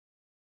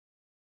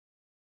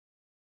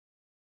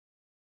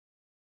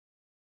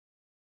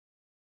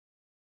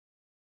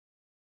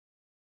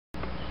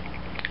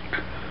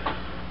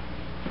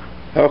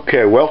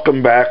Okay,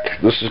 welcome back.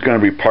 This is going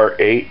to be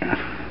part 8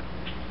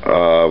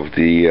 of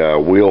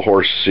the Wheel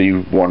Horse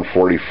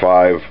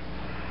C145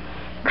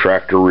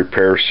 tractor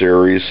repair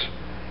series.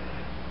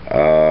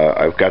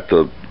 I've got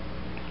the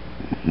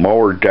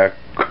mower deck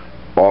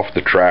off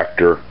the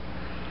tractor.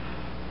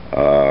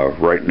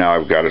 Right now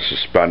I've got it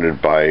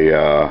suspended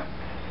by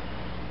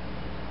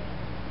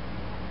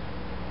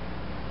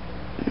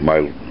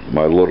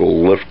my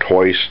little lift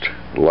hoist,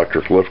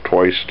 electric lift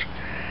hoist.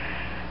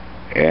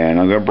 And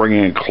I'm going to bring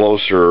it in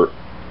closer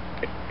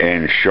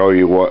and show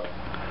you what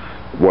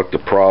the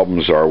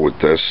problems are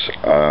with this.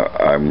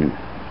 I'm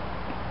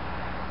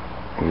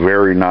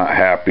very not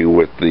happy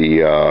with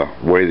the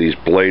way these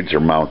blades are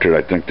mounted.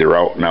 I think they're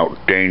out and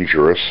out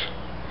dangerous.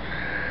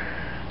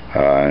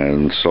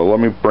 And so let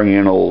me bring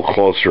you in a little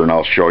closer and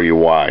I'll show you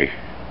why.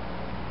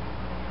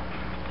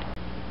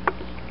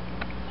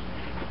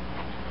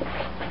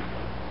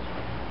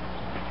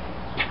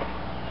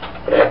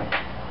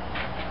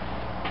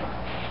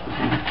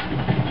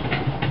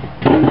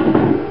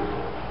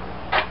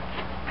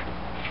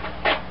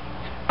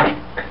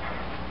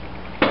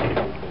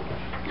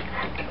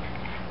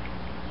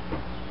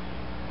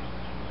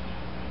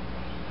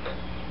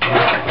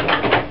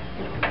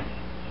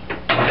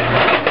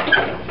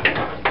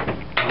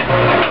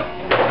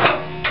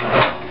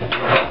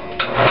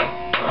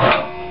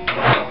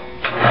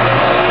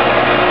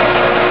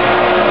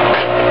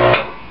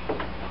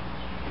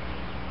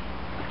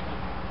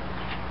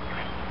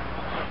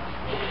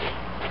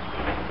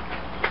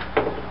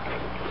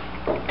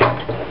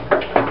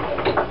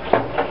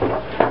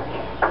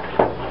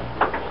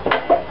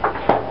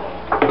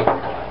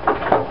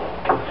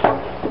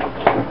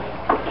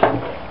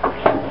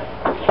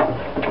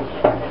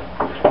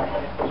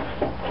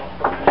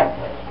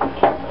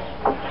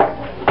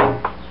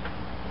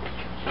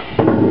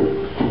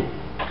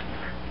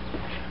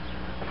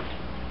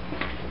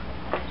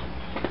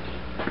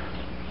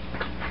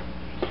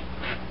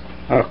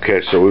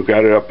 Okay, so we've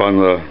got it up on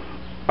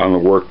the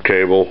work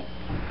table.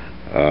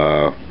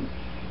 I'll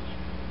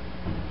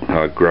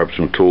grab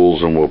some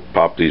tools and we'll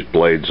pop these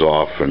blades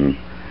off and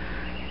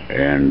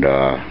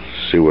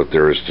see what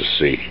there is to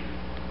see.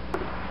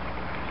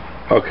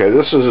 Okay,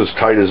 this is as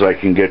tight as I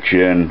can get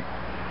you in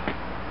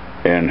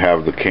and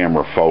have the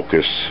camera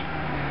focus.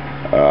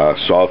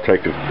 So I'll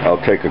take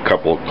a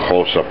couple of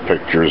close-up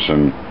pictures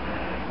and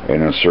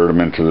insert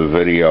them into the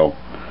video.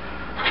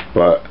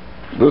 But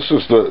this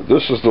is the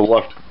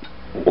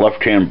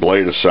left-hand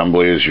blade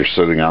assembly as you're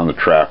sitting on the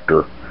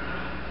tractor,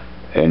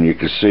 and you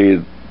can see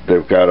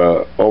they've got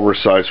a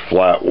oversized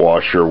flat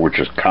washer which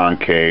is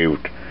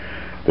concaved.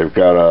 They've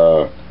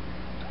got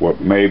what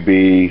may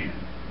be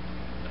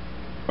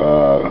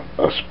a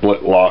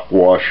split lock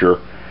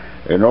washer,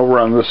 and over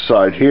on this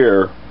side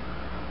here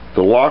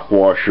the lock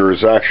washer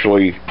is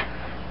actually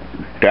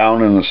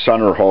down in the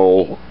center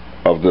hole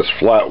of this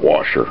flat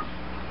washer.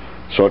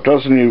 So it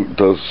doesn't even,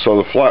 so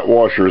the flat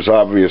washer is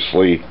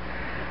obviously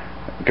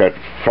got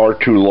far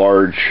too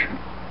large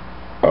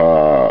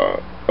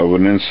of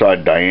an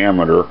inside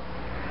diameter,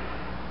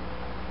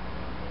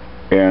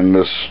 and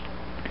this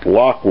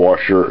lock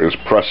washer is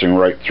pressing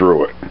right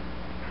through it.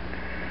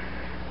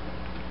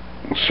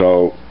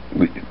 So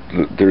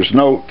there's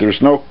no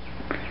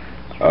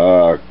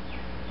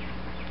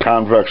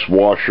convex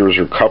washers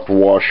or cup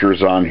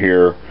washers on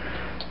here.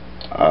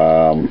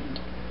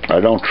 I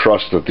don't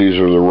trust that these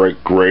are the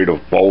right grade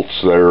of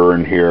bolts that are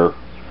in here.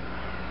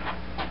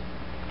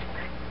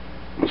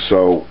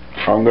 So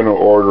I'm going to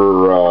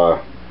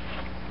order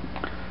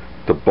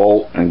the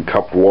bolt and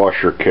cup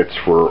washer kits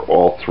for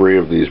all 3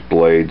 of these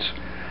blades.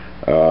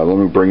 Let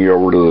me bring you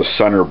over to the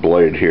center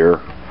blade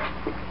here.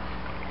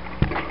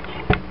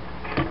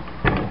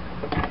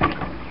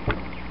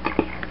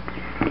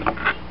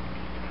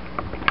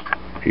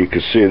 You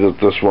can see that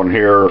this one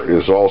here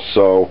is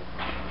also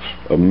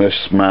a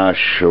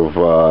mismatch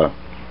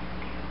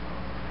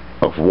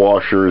of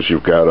washers.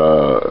 You've got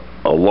a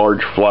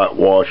large flat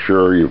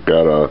washer, you've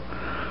got a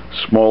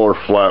smaller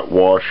flat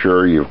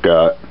washer, you've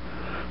got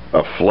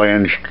a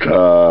flanged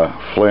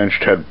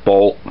head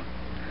bolt.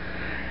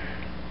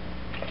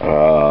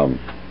 And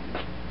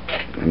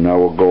now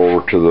we'll go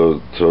over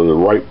to the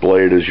right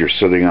blade as you're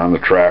sitting on the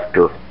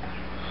tractor.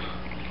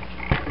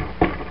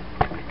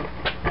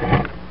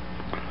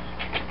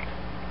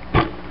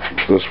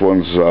 This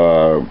one's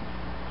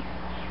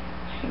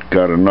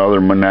got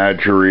another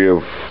menagerie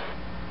of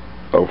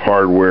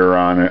hardware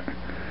on it.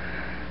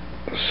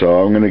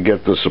 So I'm going to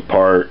get this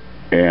apart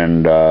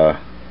and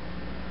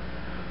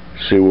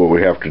see what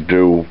we have to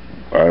do.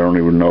 I don't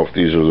even know if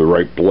these are the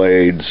right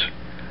blades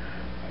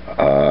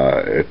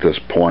at this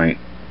point,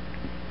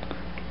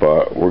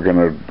 but we're going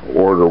to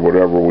order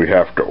whatever we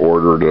have to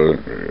order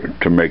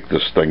to make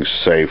this thing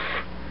safe,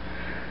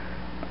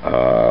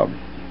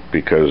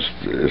 because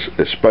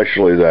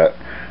especially that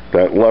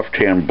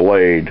left-hand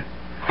blade,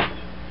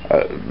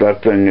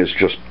 that thing is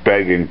just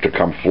begging to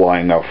come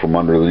flying out from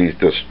underneath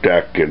this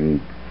deck and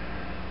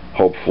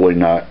hopefully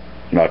not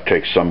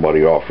take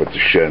somebody off at the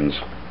shins.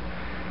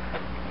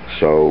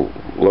 So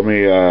let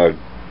me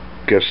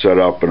get set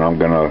up, and I'm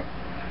gonna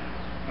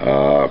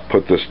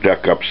put this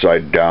deck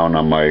upside down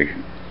on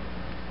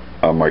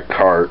my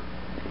cart,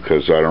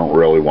 because I don't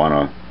really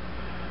want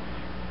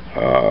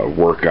to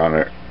work on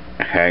it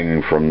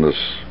hanging from this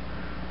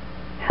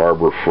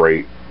Harbor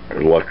Freight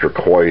electric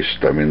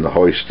hoist. I mean, the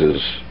hoist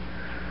is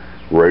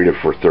rated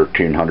for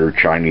 1,300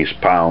 Chinese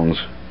pounds,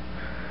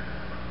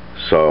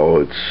 so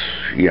it's,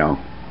 you know,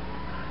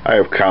 I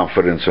have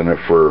confidence in it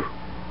for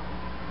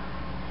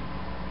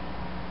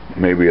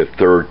maybe a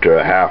third to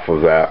a half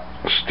of that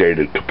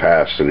stated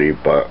capacity,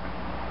 but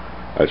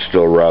I'd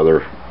still rather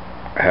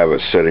have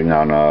it sitting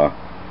on a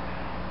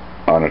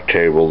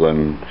table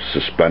than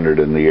suspended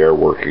in the air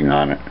working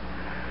on it.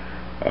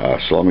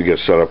 So let me get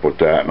set up with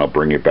that, and I'll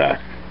bring you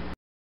back.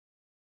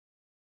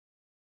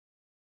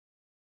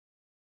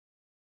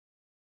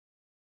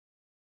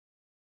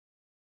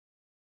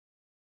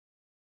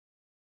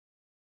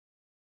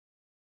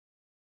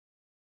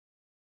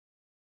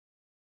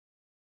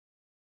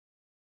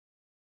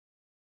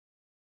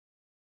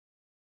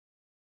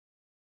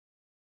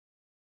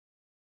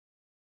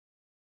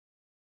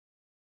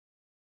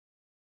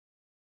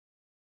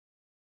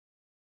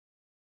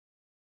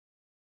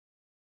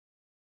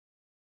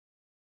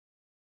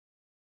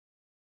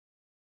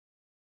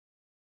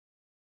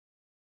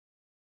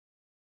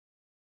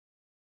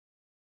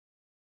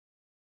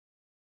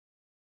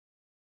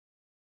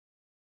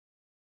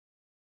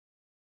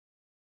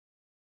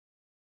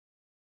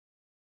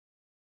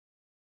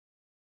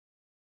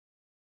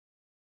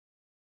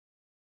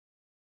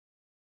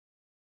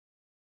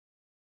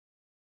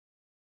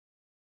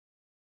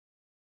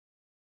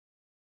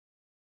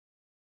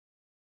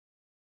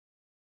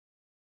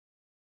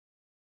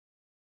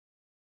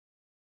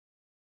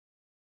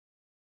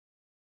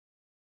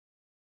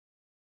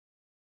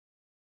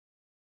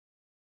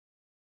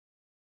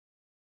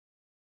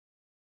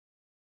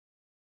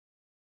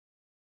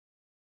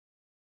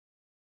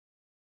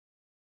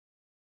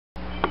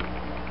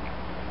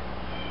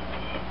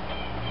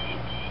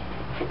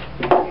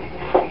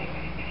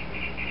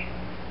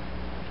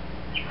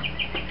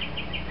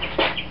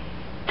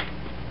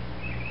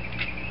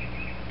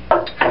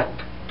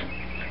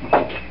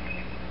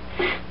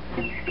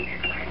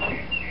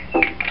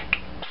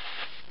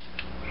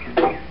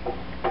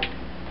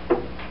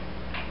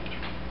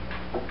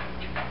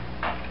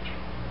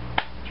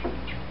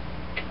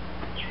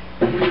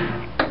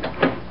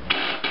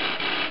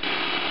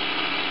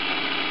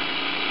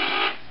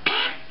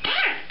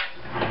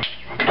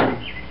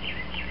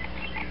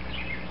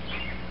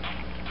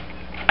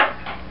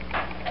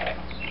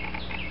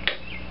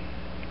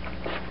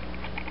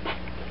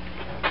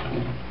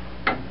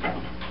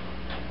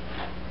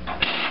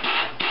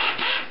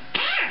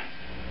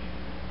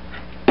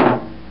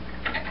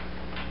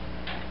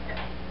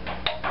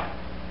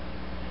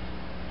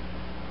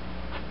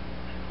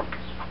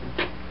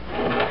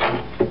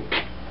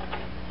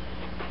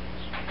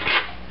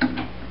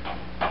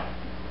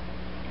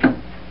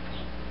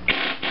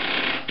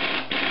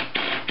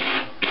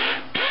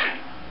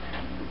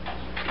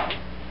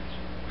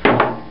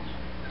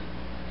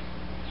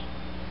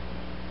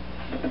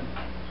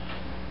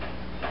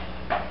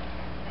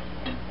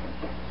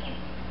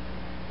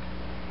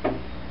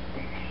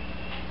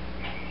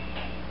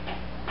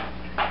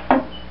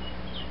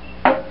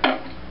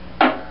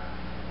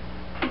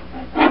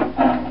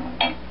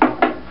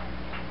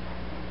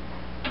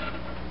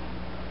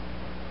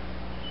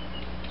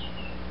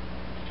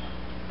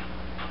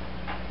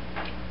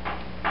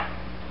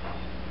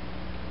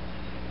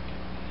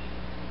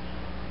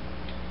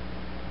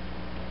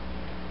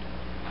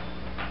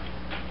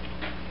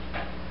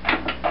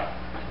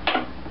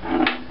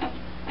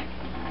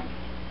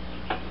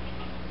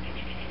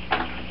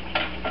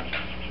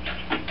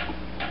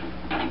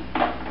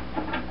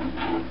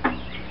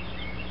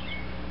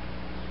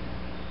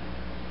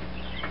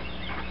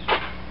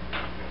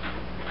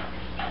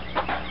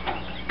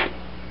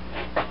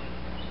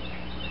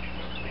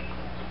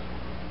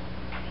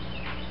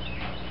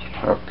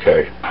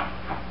 Okay.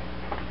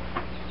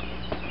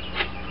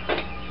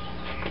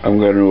 I'm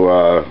going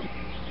to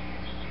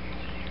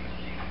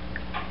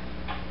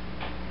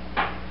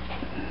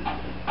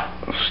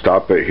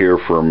stop it here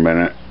for a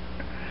minute,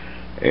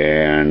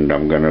 and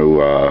I'm going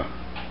to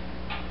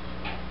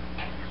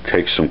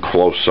take some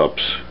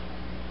close-ups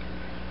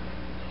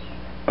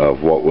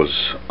of what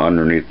was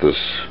underneath this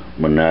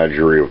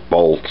menagerie of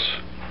bolts,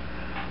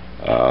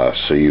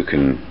 so you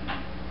can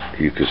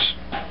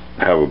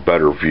have a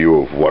better view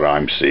of what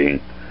I'm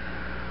seeing.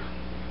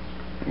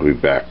 We'll be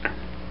back.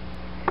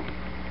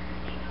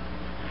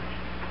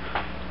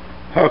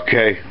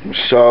 Okay,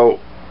 so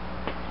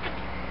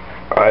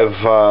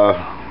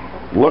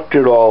I've looked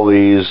at all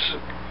these.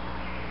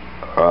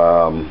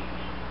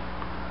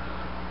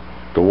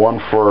 The one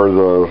for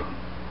the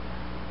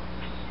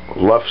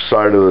left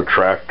side of the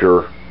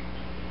tractor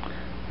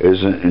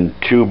isn't in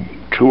too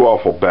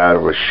awful bad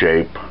of a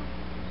shape.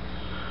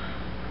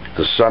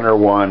 The center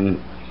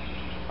one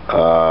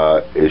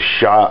is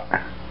shot,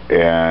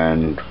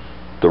 and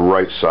the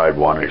right side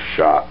one is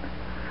shot.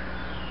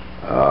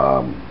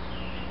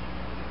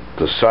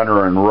 the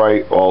center and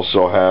right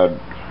also had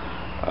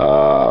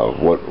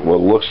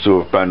what looks to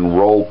have been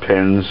roll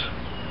pins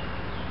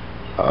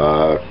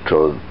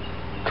to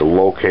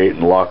locate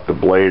and lock the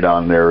blade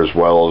on there, as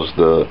well as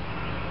the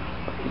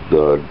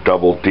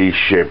double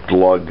D-shaped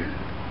lug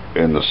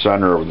in the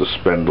center of the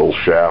spindle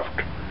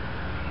shaft.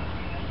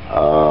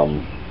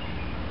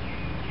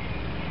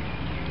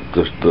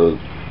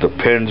 The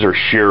pins are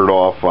sheared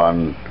off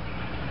on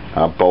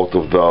both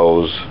of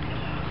those.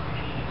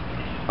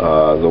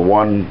 The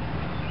one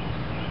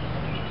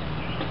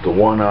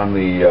on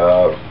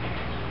the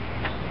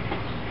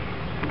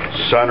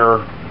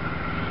center,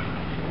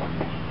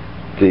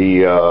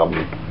 the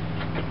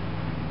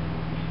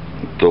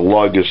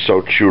lug is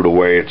so chewed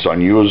away it's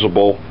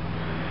unusable.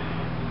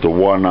 The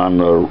one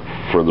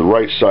for the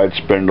right side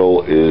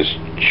spindle is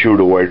chewed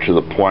away to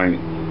the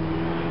point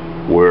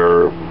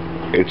where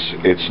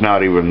it's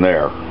not even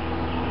there.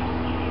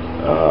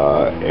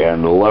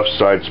 And the left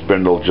side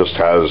spindle just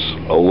has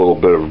a little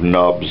bit of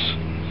nubs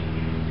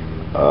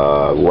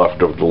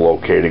left of the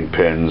locating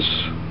pins.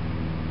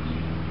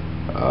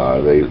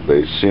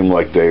 They seem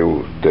like they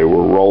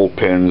were roll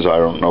pins. I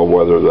don't know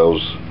whether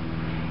those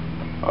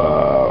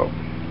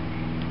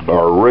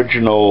are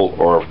original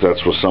or if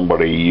that's what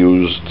somebody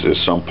used at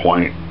some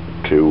point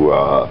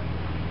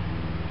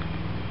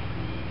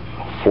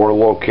for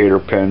locator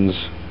pins,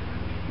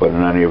 but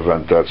in any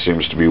event, that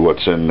seems to be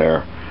what's in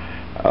there.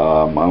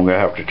 I'm going to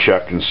have to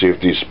check and see if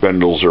these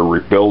spindles are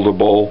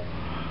rebuildable,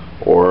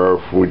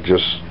 or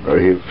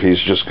if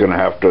he's just going to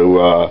have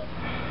to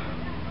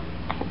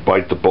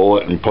bite the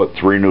bullet and put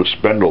 3 new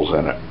spindles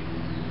in it.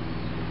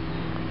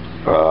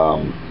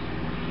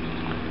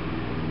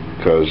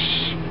 Because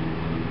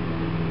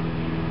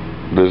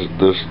this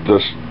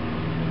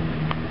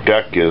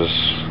deck is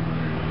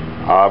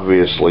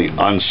obviously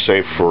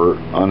unsafe for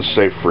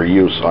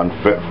use,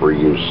 unfit for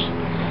use,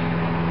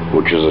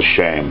 which is a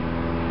shame.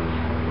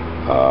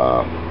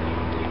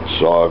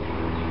 So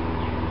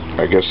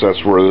I guess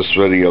that's where this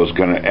video is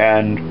going to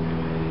end.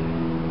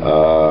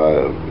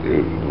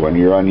 When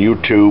you're on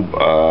YouTube,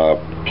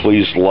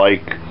 please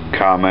like,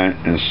 comment,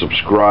 and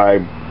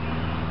subscribe.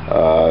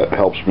 It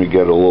helps me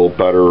get a little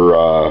better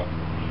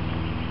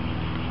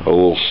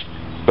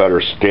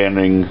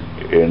standing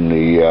in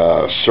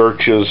the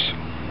searches.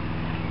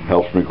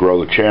 Helps me grow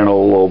the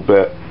channel a little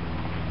bit.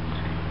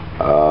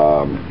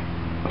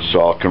 So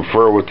I'll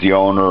confer with the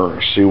owner,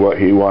 see what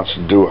he wants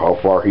to do, how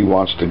far he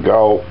wants to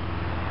go,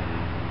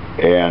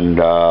 and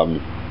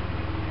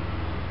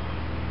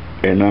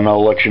then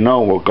I'll let you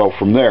know. We'll go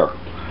from there.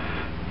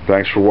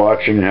 Thanks for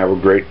watching. Have a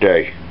great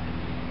day.